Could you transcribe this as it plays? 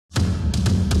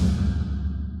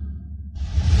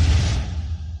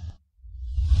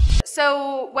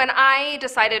So when I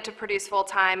decided to produce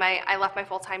full-time, I left my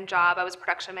full-time job. I was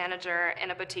production manager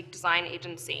in a boutique design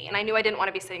agency, and I knew I didn't want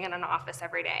to be sitting in an office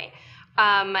every day.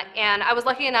 And I was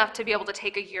lucky enough to be able to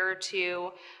take a year or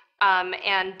two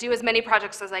and do as many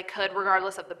projects as I could,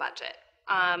 regardless of the budget.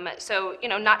 So,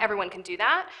 not everyone can do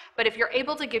that, but if you're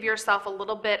able to give yourself a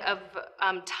little bit of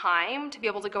time to be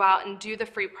able to go out and do the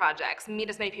free projects, meet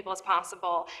as many people as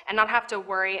possible, and not have to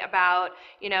worry about,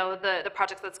 the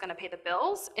project that's going to pay the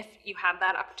bills, if you have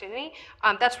that opportunity,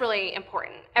 that's really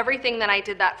important. Everything that I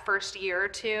did that first year or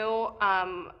two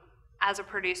as a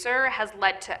producer has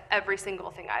led to every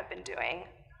single thing I've been doing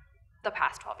the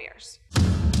past 12 years.